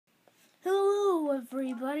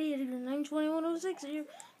everybody, it is 92106 here.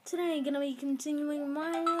 Today I'm gonna be continuing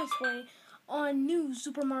my Let's Play on New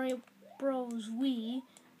Super Mario Bros. Wii.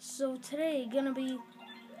 So today gonna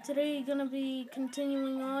be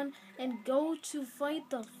continuing on and go to fight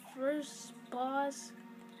the first boss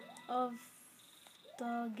of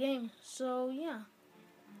the game. So yeah.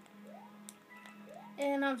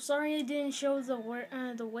 And I'm sorry I didn't show the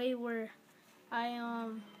way where I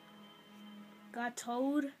got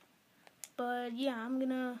Toad. But yeah, I'm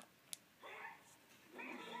gonna...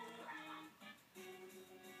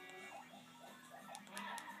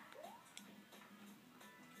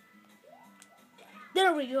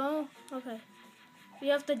 There we go. Okay. We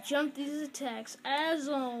have to jump these attacks, as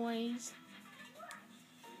always.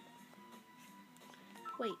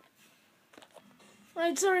 Wait.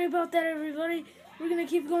 Right, sorry about that, everybody. We're gonna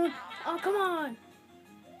keep going. Oh, come on.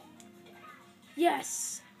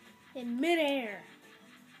 Yes. In midair.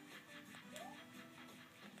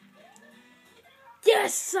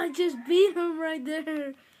 Yes, I just beat him right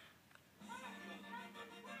there.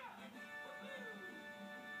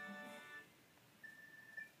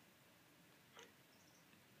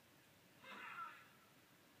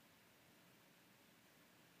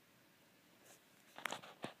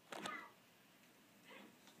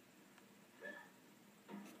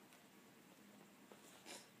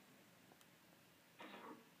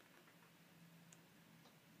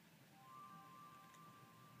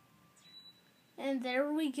 And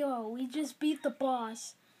there we go. We just beat the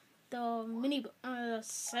boss. The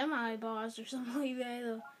semi-boss or something like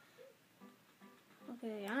that.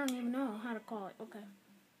 Okay, I don't even know how to call it. Okay.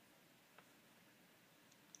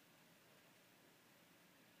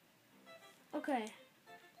 Okay.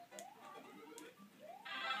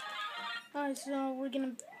 Alright, so we're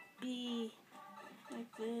gonna be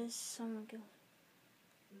like this. Oh my god.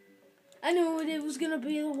 I knew it was gonna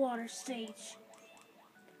be the water stage.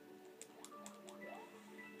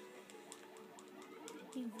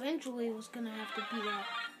 Eventually it was gonna have to be that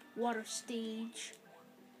water stage.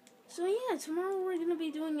 So yeah, tomorrow we're gonna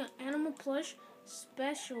be doing an Animal Plush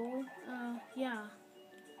special. Yeah.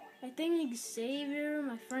 I think Xavier,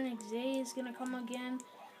 my friend Xavier, is gonna come again.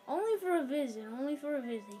 Only for a visit,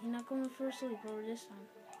 He's not coming for a sleepover this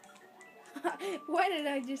time. Why did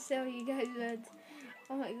I just tell you guys that?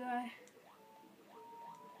 Oh my god.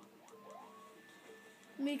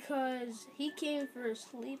 Because he came for a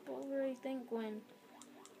sleepover, I think, when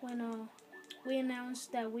we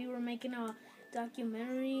announced that we were making a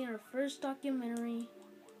documentary, our first documentary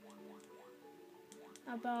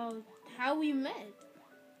about how we met.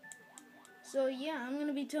 So yeah, I'm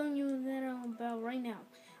gonna be telling you that about right now.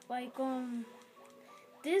 Like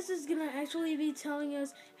this is gonna actually be telling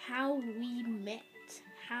us how we met,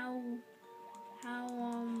 how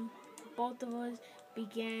both of us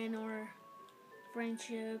began our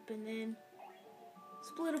friendship and then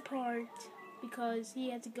split apart because he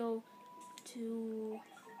had to go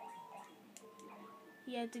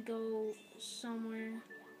somewhere.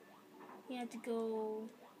 He had to go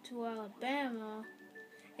to Alabama,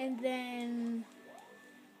 and then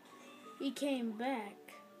he came back.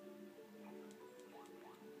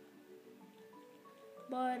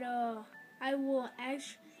 But I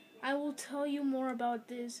will tell you more about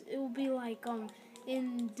this. It will be like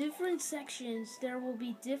in different sections. There will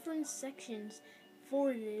be different sections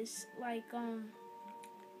for this. Like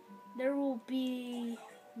there will be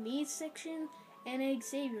me section and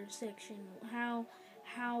Xavier section.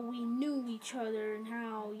 How we knew each other and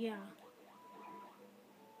how, yeah.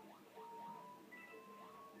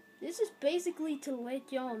 This is basically to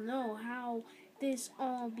let y'all know how this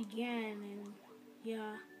all began, and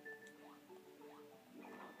yeah.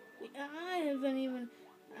 I haven't even,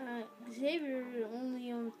 Xavier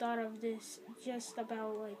only thought of this just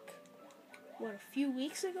about like, what, a few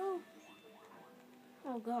weeks ago?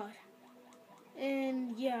 Oh god.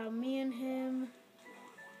 And yeah, me and him,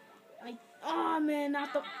 oh man,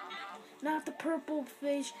 not the purple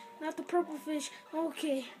fish,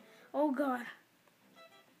 okay, oh god.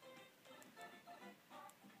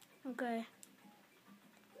 Okay.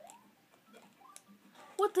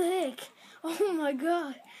 What the heck? Oh my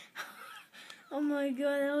god. Oh my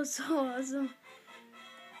god, that was so awesome.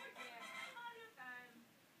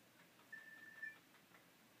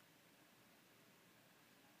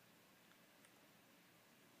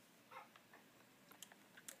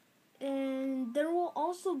 And there will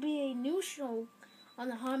also be a new show on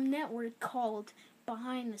the Hum Network called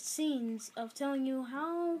Behind the Scenes of telling you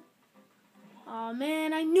how... Oh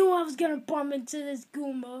man, I knew I was gonna bump into this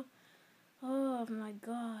Goomba. Oh my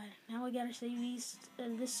god. Now I gotta save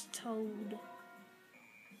this Toad.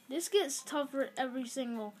 This gets tougher every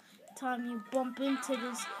single time you bump into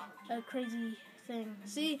this crazy thing.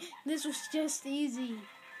 See, this was just easy.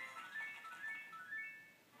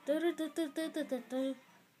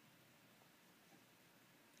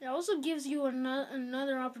 It also gives you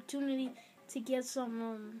another opportunity to get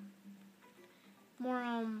some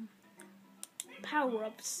more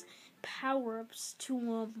power-ups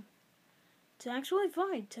to actually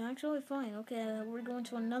fight. Okay, we're going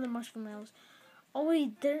to another mushroom house. Oh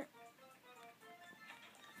wait, there.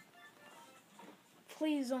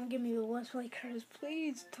 Please don't give me the Let's Play curse.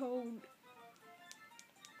 Please, Toad.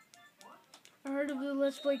 I heard of the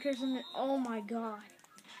Let's Play curse and oh my god.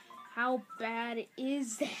 How bad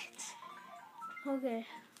is that? Okay.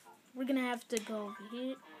 We're gonna have to go over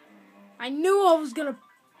here. I knew I was gonna...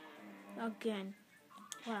 Again.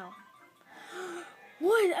 Wow.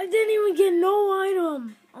 What? I didn't even get no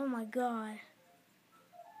item. Oh my god.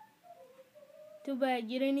 Too bad.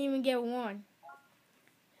 You didn't even get one.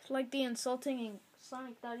 It's like the insulting in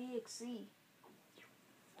Sonic.exe.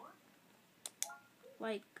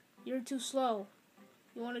 Like, you're too slow.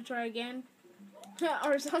 You want to try again?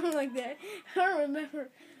 Or something like that. I don't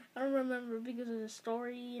remember because of the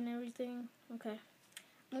story and everything. Okay.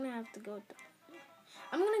 I'm gonna have to go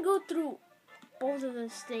I'm gonna go through both of the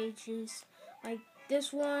stages. Like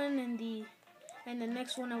this one and the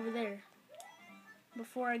next one over there.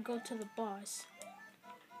 Before I go to the boss.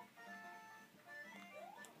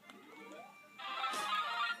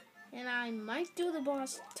 And I might do the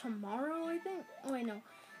boss tomorrow, I think. Oh wait, no.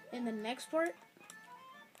 In the next part.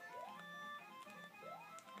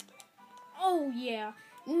 Oh yeah,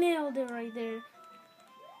 nailed it right there.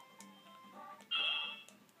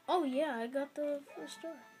 Oh yeah, I got the first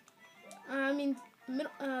star.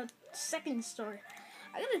 Second star.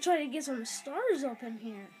 I gotta try to get some stars up in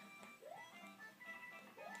here.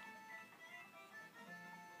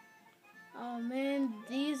 Oh man,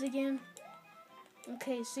 these again.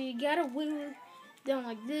 Okay, so you gotta wiggle down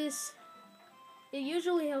like this. It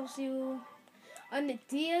usually helps you. On the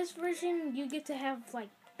DS version, you get to have like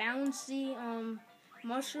bouncy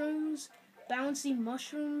mushrooms.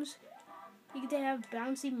 You get to have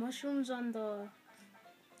bouncy mushrooms on the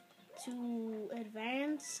to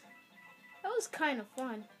advance. That was kind of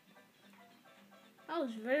fun. That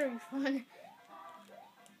was very fun.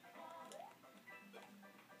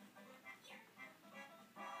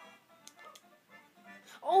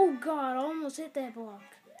 Oh god, I almost hit that block.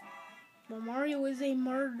 But Mario is a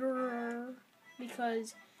murderer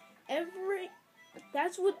because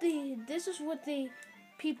this is what the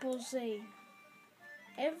people say.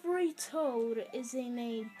 Every Toad is in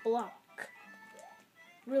a block.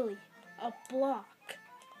 Really, a block.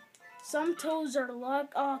 Some Toads are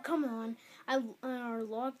locked. Oh, come on. Are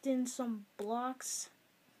locked in some blocks.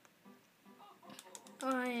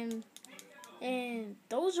 And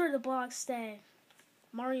those are the blocks that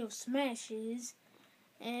Mario smashes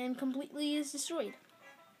and completely is destroyed.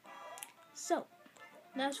 So,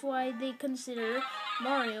 that's why they consider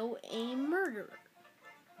Mario a murderer.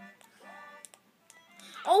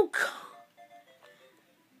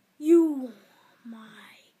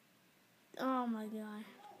 Oh my god.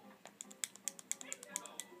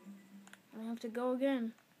 I have to go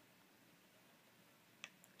again.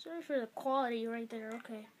 Sorry for the quality right there.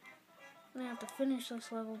 Okay. I'm gonna have to finish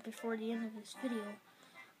this level before the end of this video.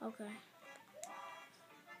 Okay.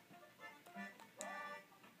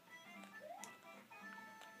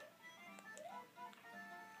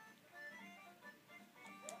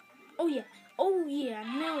 Oh yeah,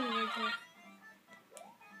 nailed it right there.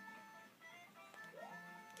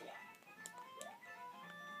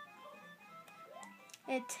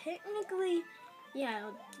 And technically,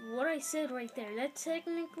 yeah, what I said right there, that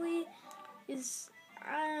technically is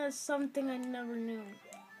something I never knew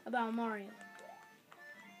about Mario.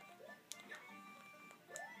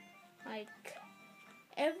 Like,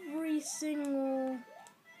 every single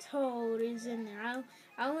Toad is in there.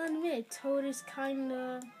 I'll admit, Toad is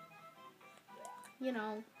kinda,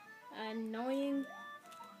 annoying.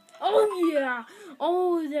 Oh yeah!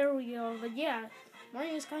 Oh, there we go. But yeah,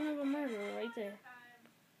 Mario's kind of a murderer right there.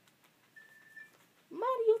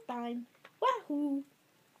 Mario time. Wahoo!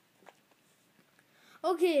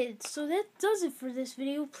 Okay, so that does it for this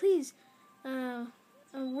video. Please, we're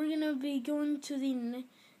gonna be going to the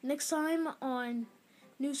next time on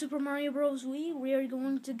New Super Mario Bros. Wii. We are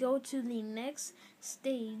going to go to the next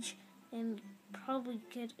stage and probably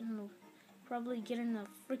get in the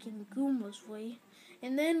freaking Goomba's way,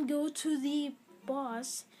 and then go to the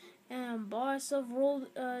boss of World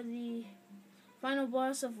the final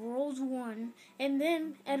boss of World 1, and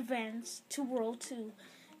then advance to World 2.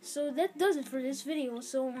 So that does it for this video.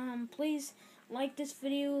 So please like this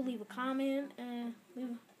video, leave a comment, and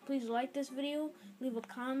please like this video, leave a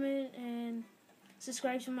comment, and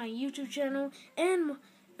subscribe to my YouTube channel and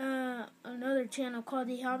another channel called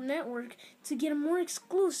The Hob Network to get more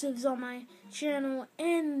exclusives on my channel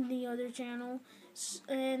and the other channel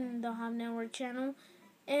and the Hob Network channel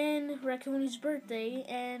and Raccoon's birthday.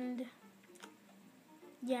 And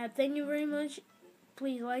yeah, thank you very much.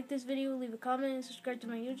 Please like this video, leave a comment, and subscribe to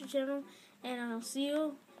my YouTube channel, and I'll see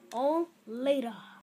you all later.